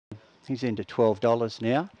He's into $12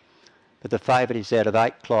 now. But the favourite is out of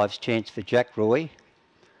 8, Clive's Chance for Jack Roy.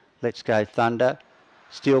 Let's Go Thunder.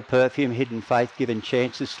 Steel Perfume, Hidden Faith, Given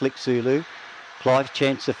Chances, Slick Zulu. Clive's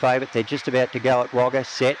Chance the favourite. They're just about to go at Wagga.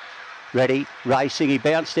 Set. Ready, racing. He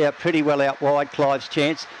bounced out pretty well out wide, Clive's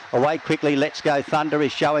Chance. Away quickly, Let's Go Thunder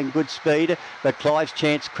is showing good speed, but Clive's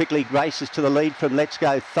Chance quickly races to the lead from Let's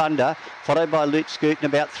Go Thunder, followed by Lute Scootin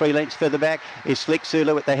about 3 lengths further back is Slick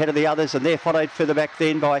Zulu at the head of the others, and they're followed further back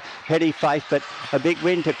then by Heady Faith, but a big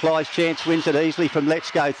win to Clive's Chance, wins it easily from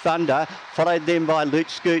Let's Go Thunder, followed then by Lute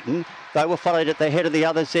Scootin. They were followed at the head of the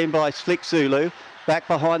others then by Slick Zulu. Back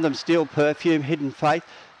behind them, Steel Perfume, Hidden Faith,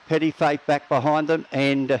 Petty Faith back behind them,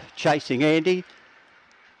 and Chasing Andy.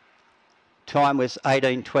 Time was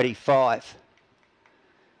 18:25.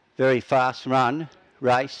 Very fast run,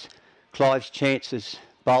 race. Clive's Chances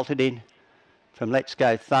bolted in from Let's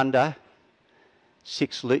Go Thunder.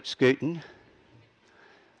 6 Lute Scootin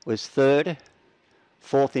was third.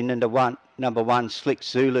 Fourth in number 1 Slick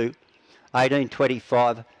Zulu.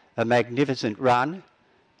 18:25, a magnificent run.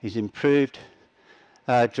 He's improved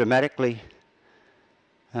dramatically.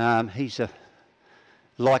 He's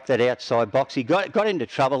like that outside box. He got into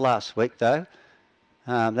trouble last week though.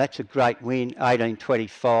 That's a great win.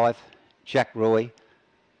 18:25. Jack Roy.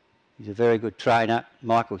 He's a very good trainer.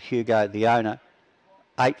 Michael Hugo, the owner.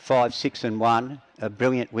 8, 5, 6 and 1. A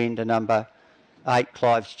brilliant win to number 8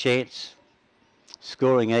 Clive's Chance.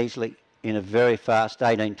 Scoring easily in a very fast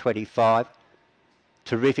 18:25.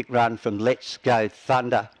 Terrific run from Let's Go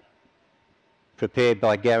Thunder. Prepared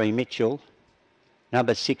by Gary Mitchell.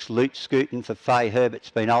 Number 6, Lute Scootin for Faye Herbert's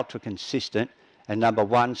been ultra consistent. And number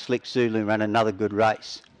 1, Slick Zulu, ran another good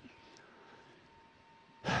race.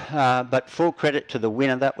 But full credit to the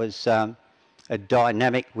winner. That was a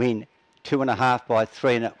dynamic win. 2.5 by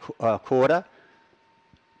 3 1/4.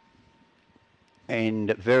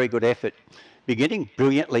 And very good effort. Beginning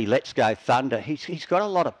brilliantly, Let's Go Thunder. He's got a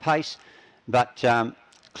lot of pace, but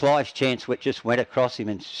Clive's Chance just went across him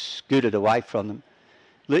and scooted away from them.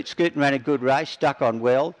 Lute Scootin ran a good race, stuck on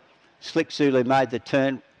well. Slick Zulu made the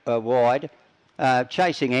turn wide.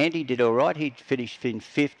 Chasing Andy did all right. He finished in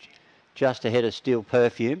 5th, just ahead of Steel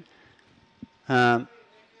Perfume.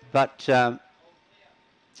 But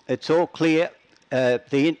it's all clear.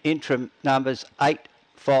 The interim numbers 8,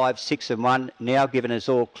 5, 6 and 1 now given us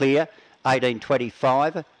all clear.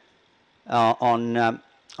 18:25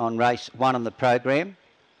 on race 1 on the program.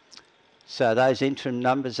 So those interim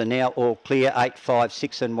numbers are now all clear. 8, 5,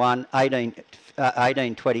 6 and 1,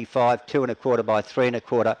 18:25, 2 1/4 by 3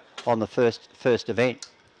 1/4 on the first event.